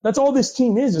 That's all this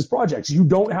team is projects. You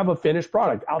don't have a finished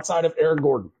product outside of Eric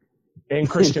Gordon and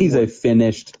Christian. He's Wood. A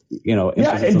finished, Yeah,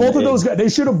 and both of those guys, they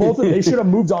should have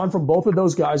moved on from both of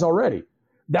those guys already.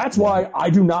 That's why I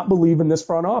do not believe in this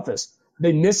front office.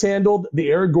 They mishandled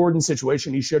the Eric Gordon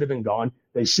situation. He should have been gone.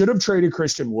 They should have traded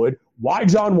Christian Wood. Why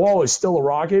John Wall is still a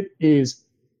Rocket is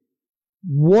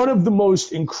one of the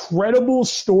most incredible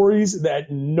stories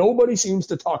that nobody seems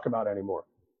to talk about anymore.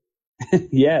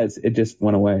 Yes, it just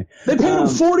went away. They paid him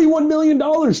 $41 million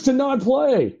to not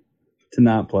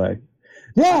play.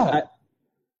 Yeah.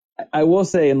 I will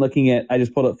say, in looking at, I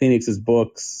just pulled up Phoenix's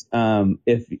books.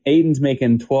 If Aiden's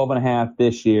making 12.5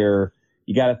 this year,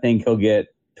 you got to think he'll get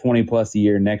 20 plus a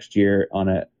year next year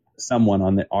on someone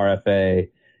on the RFA.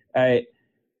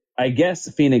 I guess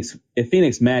if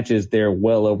Phoenix matches, they're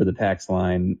well over the tax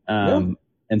line. And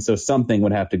so something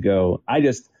would have to go.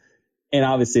 And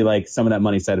obviously, like, some of that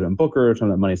money's tied up in Booker, some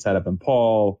of that money's tied up in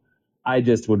Paul. I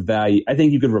just would value, I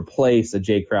think you could replace a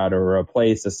Jay Crowder or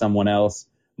replace someone else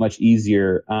much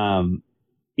easier.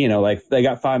 Like, they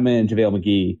got $5 million JaVale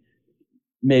McGee.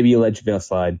 Maybe you let JaVale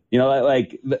slide.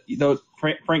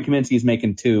 Frank Kaminsky's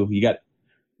making $2 million. You got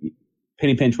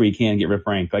penny pinch where you can get rid of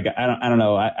Frank. Like, I don't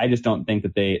know. I just don't think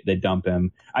that they dump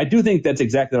him. I do think that's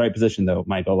exactly the right position, though,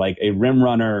 Michael. Like, a rim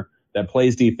runner that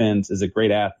plays defense, is a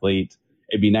great athlete.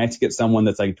 It'd be nice to get someone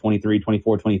that's like 23,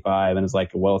 24, 25 and is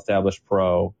like a well-established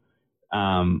pro.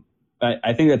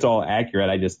 I think that's all accurate.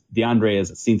 DeAndre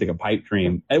seems like a pipe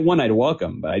dream. One I'd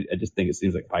welcome, but I just think it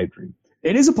seems like a pipe dream.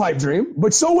 It is a pipe dream,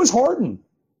 but so was Harden.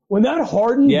 When that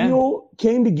Harden deal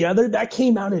came together, that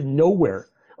came out of nowhere.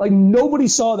 Like, nobody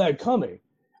saw that coming.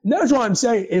 And that's why I'm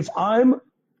saying, if I'm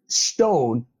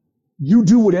Stone, you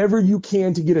do whatever you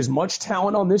can to get as much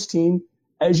talent on this team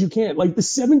as you can. Like, the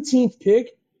 17th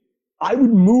pick, I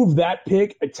would move that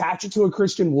pick, attach it to a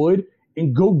Christian Wood,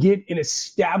 and go get an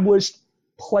established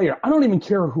player. I don't even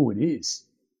care who it is.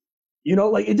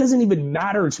 It doesn't even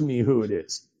matter to me who it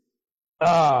is.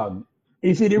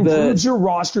 If it improves your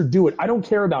roster, do it. I don't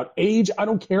care about age. I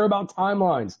don't care about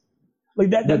timelines.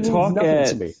 Like, that means nothing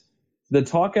to me. The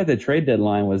talk at the trade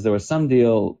deadline was there was some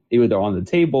deal either on the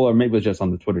table or maybe it was just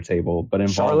on the Twitter table, but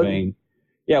involving,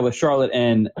 with Charlotte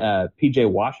and PJ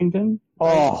Washington.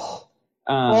 Oh.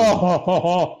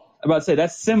 I'm about to say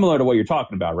that's similar to what you're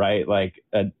talking about, right? Like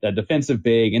a defensive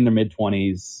big in their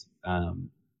mid-20s.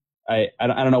 I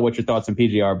don't know what your thoughts on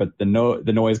PG are, but the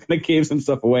noise kind of gave some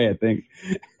stuff away, I think.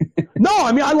 No,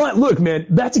 I mean, look, man,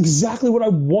 that's exactly what I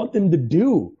want them to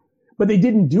do, but they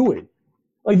didn't do it.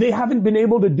 Like, they haven't been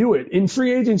able to do it. In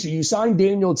free agency, you signed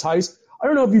Daniel Tice. I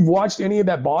don't know if you've watched any of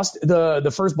that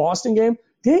the first Boston game.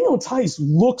 Daniel Tice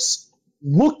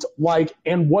looked like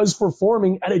and was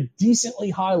performing at a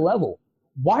decently high level.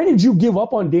 Why did you give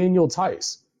up on Daniel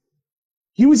Tice?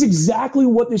 He was exactly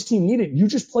what this team needed. You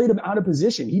just played him out of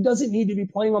position. He doesn't need to be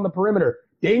playing on the perimeter.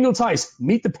 Daniel Tice,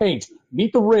 meet the paint,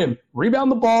 meet the rim,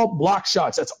 rebound the ball, block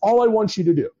shots. That's all I want you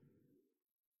to do.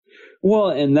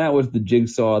 Well, and that was the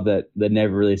jigsaw that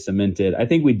never really cemented. I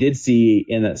think we did see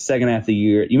in the second half of the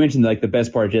year, you mentioned like the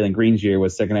best part of Jalen Green's year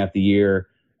was second half of the year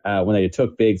when they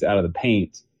took bigs out of the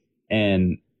paint.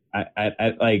 And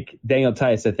I like Daniel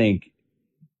Tice, I think,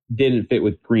 didn't fit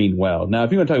with Green well. Now,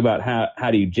 if you want to talk about how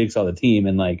do you jigsaw the team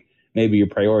and like maybe you're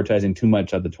prioritizing too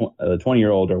much of the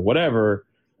 20-year-old or whatever,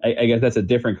 I guess that's a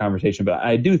different conversation. But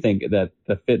I do think that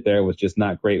the fit there was just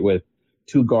not great with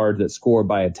two guards that score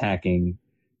by attacking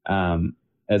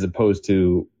as opposed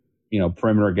to,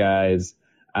 perimeter guys.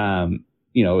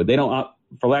 They don't,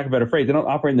 for lack of a better phrase, they don't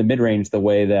operate in the mid-range the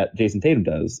way that Jason Tatum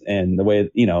does. And the way,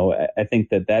 I think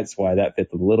that's why that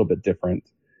fits a little bit different.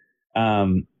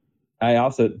 I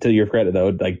also, to your credit, though,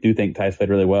 like do think Tice played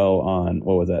really well on,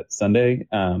 what was that, Sunday?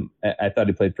 I thought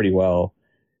he played pretty well,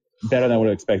 better than I would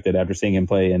have expected after seeing him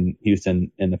play in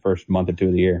Houston in the first month or two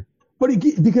of the year. But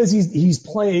because he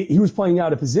was playing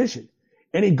out of position.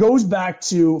 And it goes back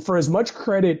to, for as much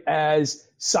credit as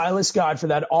Silas got for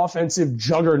that offensive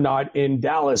juggernaut in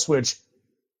Dallas, which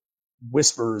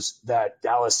whispers that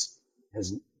Dallas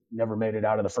has never made it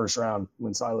out of the first round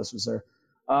when Silas was there.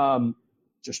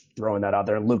 Just throwing that out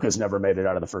there. Luka's never made it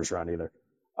out of the first round either.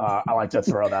 I like to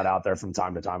throw that out there from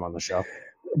time to time on the show.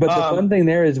 But the fun thing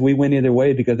there is we win either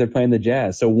way because they're playing the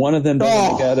Jazz. So one of them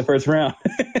doesn't get out of the first round.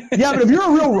 Yeah, but if you're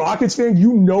a real Rockets fan,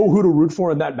 you know who to root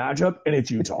for in that matchup, and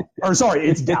it's Utah. Or sorry,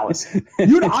 it's Dallas.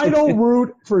 I don't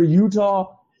root for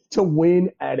Utah to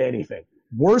win at anything.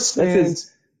 Worst fans.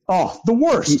 The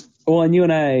worst. Well, and you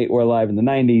and I were alive in the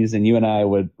 90s, and you and I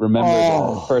would remember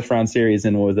the first round series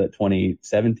in, what was that,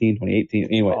 2017, 2018?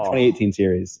 Anyway, 2018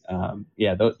 series.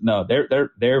 They're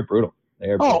brutal.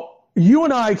 They're brutal. You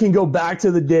and I can go back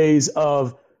to the days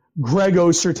of Greg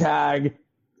Ostertag,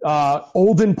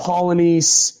 Olden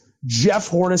Polynice, Jeff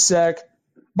Hornacek.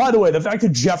 By the way, the fact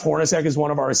that Jeff Hornacek is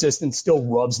one of our assistants still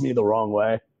rubs me the wrong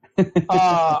way.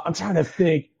 I'm trying to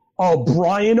think.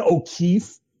 Brian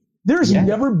O'Keefe. There's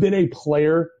never been a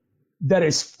player that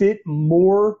has fit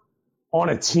more on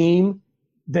a team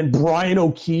than Brian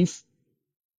O'Keefe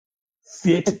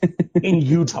fit in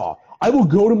Utah. I will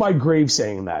go to my grave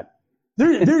saying that.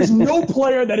 There's no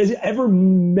player that has ever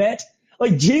met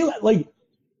Gerald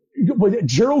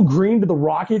Green to the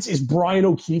Rockets is Brian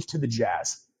O'Keefe to the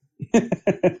Jazz.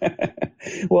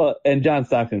 Well, and John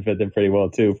Stockton fit them pretty well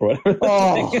too, for whatever.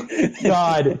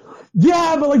 God.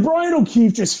 Yeah, but Brian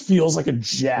O'Keefe just feels like a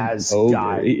Jazz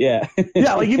guy. Yeah.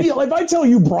 Yeah, if I tell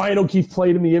you Brian O'Keefe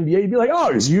played in the NBA, you'd be like,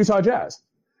 oh, he's Utah Jazz.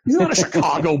 He's not a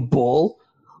Chicago Bull.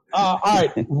 All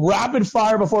right, rapid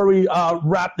fire before we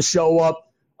wrap the show up.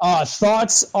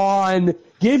 Thoughts on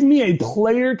give me a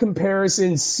player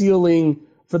comparison ceiling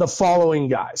for the following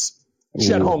guys.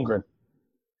 Chet Holmgren.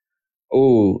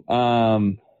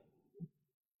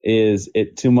 Is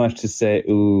it too much to say,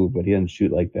 but he doesn't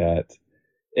shoot like that?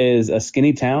 Is a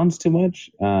Skinny Towns too much?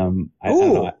 I don't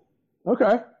know.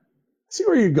 Okay. See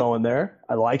where you're going there.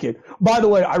 I like it. By the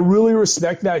way, I really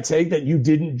respect that take that you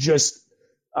didn't just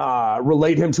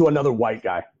relate him to another white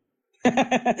guy.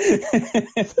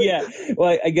 Yeah.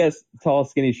 Well, I guess tall,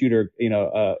 skinny shooter,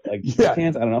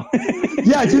 hands. I don't know.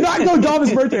 Yeah, do not go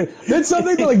Thomas birthday. That's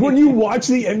something that, when you watch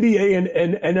the NBA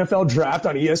and NFL draft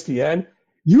on ESPN,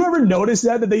 you ever notice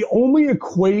that they only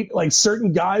equate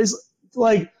certain guys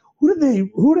who did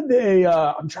they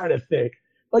I'm trying to think.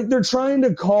 They're trying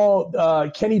to call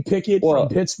Kenny Pickett from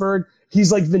Pittsburgh. He's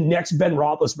the next Ben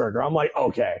Roethlisberger. I'm like,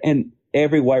 okay. And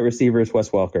every white receiver is Wes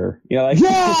Welker.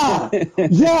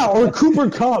 Yeah, or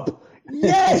Cooper Kupp.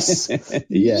 Yes.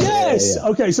 Yes. Yeah.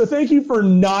 Okay, so thank you for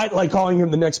not calling him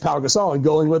the next Pau Gasol and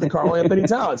going with the Karl Anthony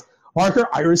Towns. Parker,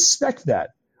 I respect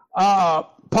that.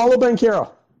 Paolo Banchero.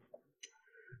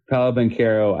 Paolo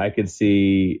Banchero, I could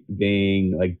see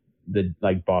being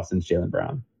Boston's Jaylen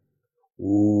Brown.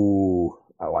 Ooh,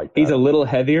 I like that. He's a little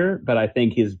heavier, but I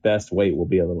think his best weight will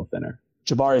be a little thinner.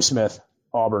 Jabari Smith,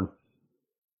 Auburn.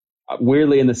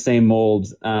 Weirdly in the same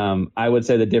molds. I would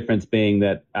say the difference being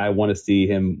that I want to see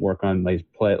him work on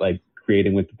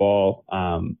creating with the ball.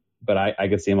 But I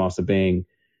could see him also being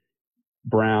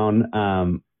Brown.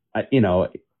 I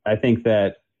think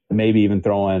that maybe even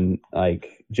throwing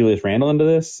Julius Randle into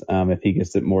this if he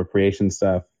gets more creation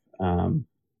stuff.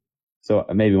 So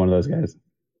maybe one of those guys.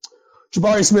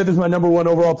 Jabari Smith is my number one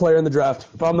overall player in the draft.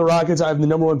 If I'm the Rockets, I have the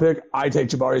number one pick. I take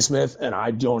Jabari Smith, and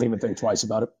I don't even think twice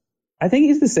about it. I think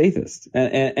he's the safest.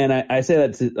 And I say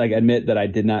that to admit that I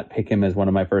did not pick him as one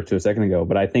of my first two a second ago,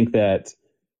 but I think that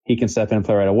he can step in and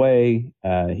play right away.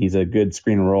 He's a good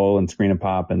screen and roll and screen and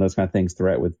pop and those kind of things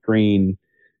threat with Green.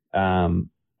 I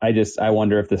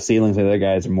wonder if the ceilings of the other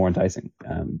guys are more enticing.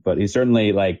 But he's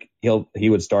certainly he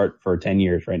would start for 10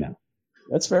 years right now.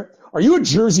 That's fair. Are you a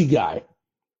jersey guy?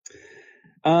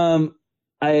 I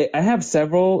have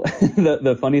several.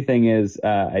 The funny thing is,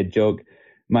 I joke,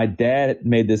 my dad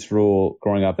made this rule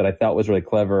growing up that I thought was really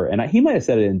clever, and he might have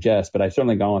said it in jest, but I've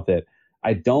certainly gone with it.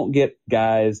 I don't get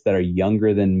guys that are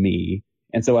younger than me.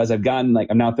 And so as I've gotten,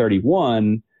 I'm now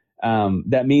 31,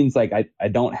 that means I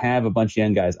don't have a bunch of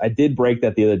young guys. I did break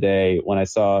that the other day when I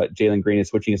saw Jalen Green is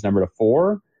switching his number to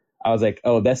 4. I was like,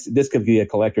 oh, this could be a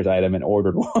collector's item, and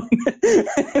ordered one.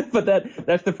 But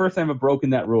that's the first time I've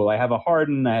broken that rule. I have a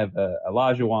Harden, I have a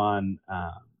Olajuwon,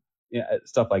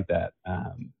 stuff like that.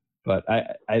 But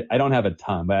I don't have a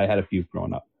ton, but I had a few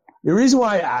growing up. The reason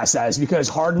why I asked that is because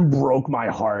Harden broke my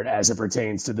heart as it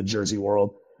pertains to the jersey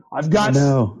world. I've got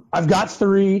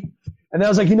 3, and then I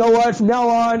was like, you know what? From now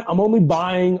on, I'm only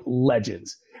buying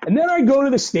legends. And then I go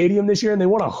to the stadium this year, and they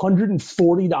want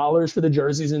 $140 for the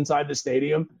jerseys inside the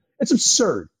stadium. It's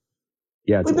absurd.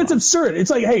 Yeah, that's absurd.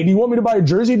 It's hey, do you want me to buy a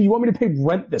jersey? Do you want me to pay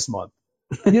rent this month?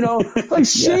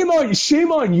 Shame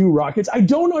on you, Rockets. I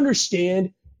don't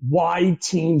understand why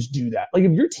teams do that.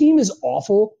 If your team is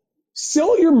awful,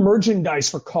 sell your merchandise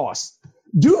for cost.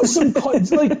 Do some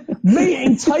may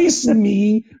entice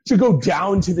me to go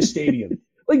down to the stadium.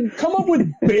 Like, come up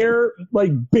with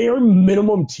bare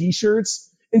minimum T-shirts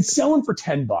and sell them for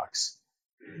 $10.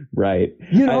 Right.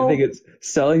 You know? I think it's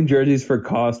selling jerseys for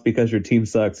cost because your team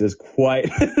sucks is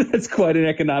that's quite an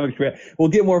economic trend. We'll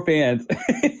get more fans.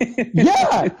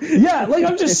 Yeah. Like,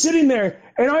 I'm just sitting there,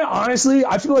 and I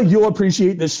feel like you'll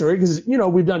appreciate this story because,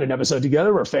 we've done an episode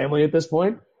together. We're family at this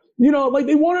point. Like,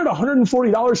 they wanted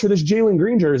 $140 for this Jalen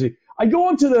Green jersey. I go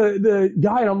up to the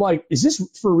guy, and I'm like, is this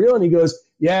for real? And he goes,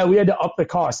 yeah, we had to up the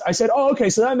cost. I said, oh,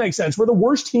 okay, so that makes sense. We're the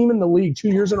worst team in the league 2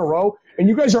 years in a row, and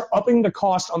you guys are upping the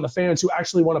cost on the fans who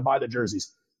actually want to buy the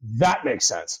jerseys. That makes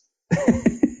sense.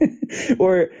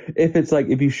 Or if it's like,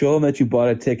 if you show them that you bought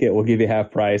a ticket, we'll give you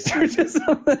half price or just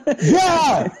something.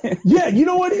 Yeah. You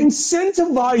know what?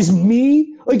 Incentivize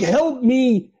me. Like, help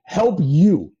me help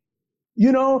you.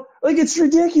 Like, it's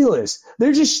ridiculous.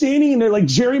 They're just standing in there like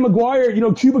Jerry Maguire,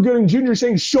 Cuba Gooding Jr.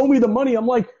 saying, show me the money. I'm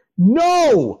like,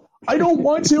 no, I don't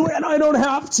want to, and I don't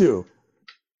have to.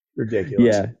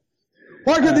 Ridiculous. Yeah.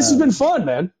 Parker, this has been fun,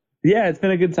 man. Yeah, it's been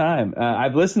a good time.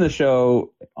 I've listened to the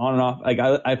show on and off. Like,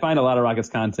 I find a lot of Rockets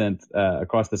content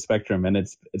across the spectrum, and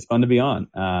it's fun to be on.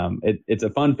 It's a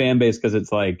fun fan base because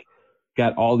it's like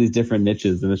got all these different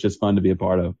niches, and it's just fun to be a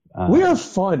part of. We are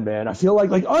fun, man. I feel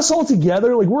like us all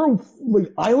together, like we're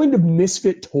like island of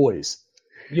misfit toys.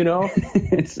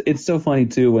 It's so funny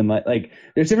too when like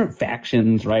there's different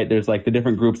factions, right? There's like the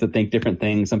different groups that think different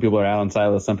things. Some people are Alan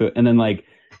Silas, some people, and then like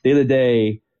the other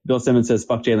day, Bill Simmons says,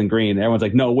 fuck Jalen Green. Everyone's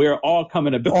like, no, we're all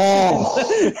coming to Bill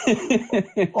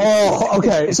Simmons.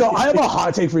 Okay. So I have a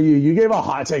hot take for you. You gave a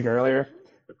hot take earlier.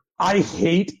 I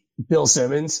hate Bill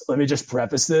Simmons. Let me just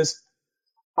preface this.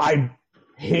 I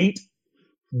hate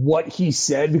what he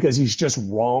said because he's just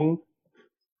wrong.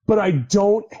 But I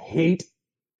don't hate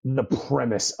the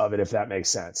premise of it, if that makes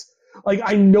sense. Like,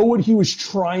 I know what he was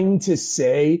trying to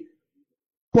say,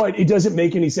 but it doesn't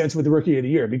make any sense with the Rookie of the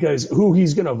Year because who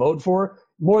he's going to vote for,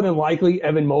 more than likely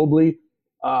Evan Mobley,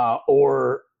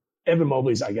 or Evan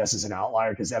Mobley's, I guess, is an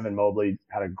outlier because Evan Mobley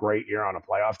had a great year on a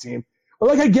playoff team. But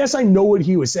like, I guess I know what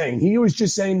he was saying. He was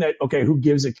just saying that, okay, who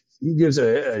gives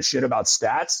a shit about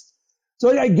stats? So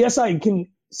like, I guess I can,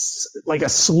 like, a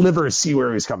sliver see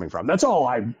where he's coming from. That's all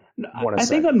I want to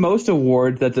say. I think on most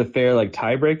awards, that's a fair like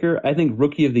tiebreaker. I think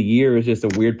Rookie of the Year is just a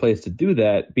weird place to do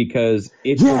that because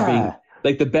if you're being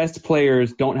like the best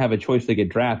players don't have a choice to get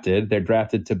drafted. They're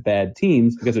drafted to bad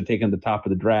teams because they're taken at the top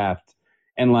of the draft.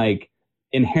 And like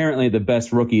inherently the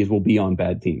best rookies will be on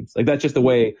bad teams. Like that's just the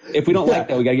way, if we don't like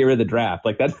that, we got to get rid of the draft.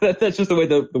 Like that's just the way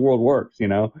the world works,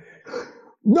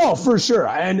 No, for sure.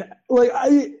 And like,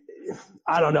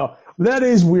 I don't know. That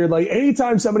is weird. Like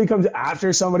anytime somebody comes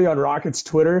after somebody on Rockets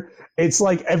Twitter, it's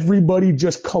like everybody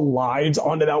just collides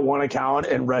onto that one account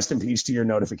and rest in peace to your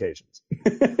notifications.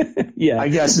 Yeah. I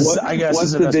guess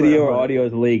once the video or audio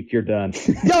is leaked, you're done.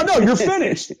 No, you're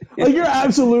finished. Like you're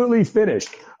absolutely finished.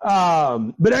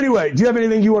 But anyway, do you have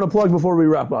anything you want to plug before we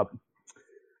wrap up?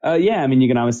 Yeah, I mean, you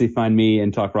can obviously find me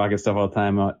and talk Rocket stuff all the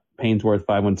time at Ainsworth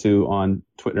 512 on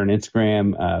Twitter and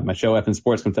Instagram. My show F in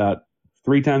Sports comes out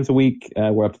 3 times a week.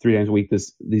 We're up to 3 times a week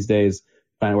these days.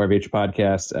 Find it wherever you get your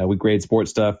podcast. We grade sports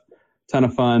stuff. Ton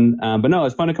of fun. But no,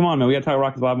 it's fun to come on, man. We got to talk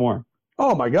Rockets a lot more.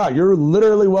 Oh, my God. You're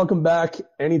literally welcome back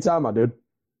anytime, my dude.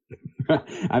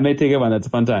 I may take it one. That's a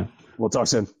fun time. We'll talk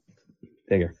soon.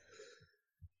 Take care.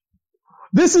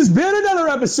 This has been another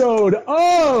episode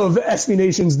of SB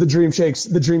Nation's The Dream Shakes,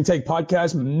 The Dream Take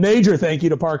podcast. Major thank you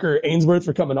to Parker Ainsworth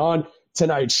for coming on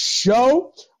tonight's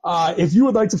show. If you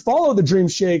would like to follow The Dream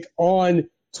Shake on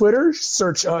Twitter,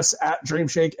 search us at Dream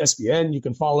Shake SBN. You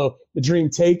can follow The Dream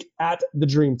Take at The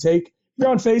Dream Take. If you're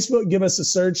on Facebook, give us a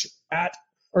search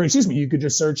you could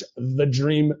just search The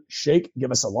Dream Shake.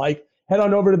 Give us a like. Head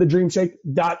on over to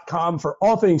thedreamshake.com for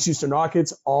all things Houston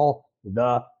Rockets all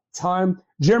the time.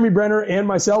 Jeremy Brenner and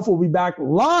myself will be back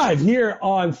live here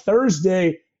on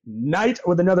Thursday night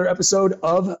with another episode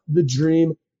of The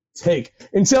Dream Take.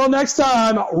 Until next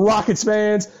time, Rockets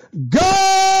fans,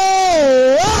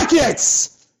 go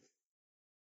Rockets!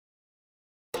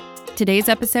 Today's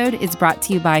episode is brought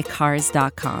to you by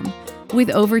Cars.com. With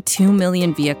over 2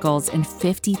 million vehicles and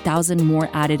 50,000 more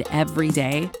added every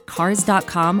day,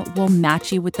 Cars.com will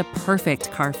match you with the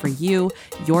perfect car for you,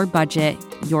 your budget,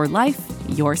 your life,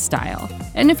 your style.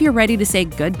 And if you're ready to say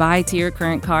goodbye to your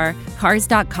current car,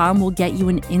 Cars.com will get you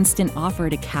an instant offer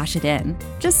to cash it in.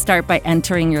 Just start by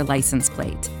entering your license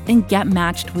plate and get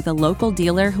matched with a local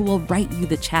dealer who will write you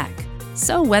the check.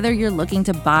 So whether you're looking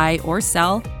to buy or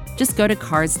sell, just go to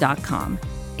Cars.com.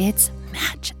 It's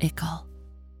magical.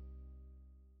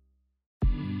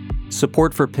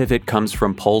 Support for Pivot comes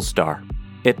from Polestar.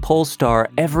 At Polestar,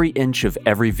 every inch of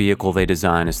every vehicle they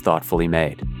design is thoughtfully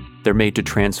made. They're made to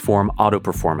transform auto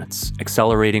performance,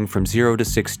 accelerating from 0 to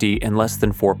 60 in less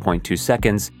than 4.2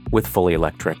 seconds with fully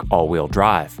electric all-wheel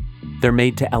drive. They're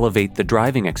made to elevate the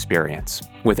driving experience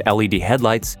with LED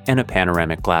headlights and a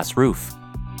panoramic glass roof.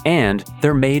 And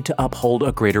they're made to uphold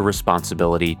a greater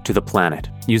responsibility to the planet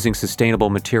using sustainable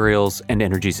materials and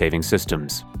energy-saving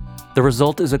systems. The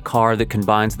result is a car that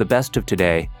combines the best of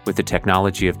today with the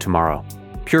technology of tomorrow.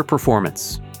 Pure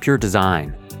performance, pure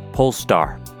design.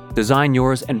 Polestar. Design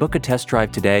yours and book a test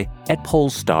drive today at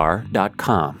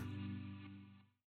polestar.com.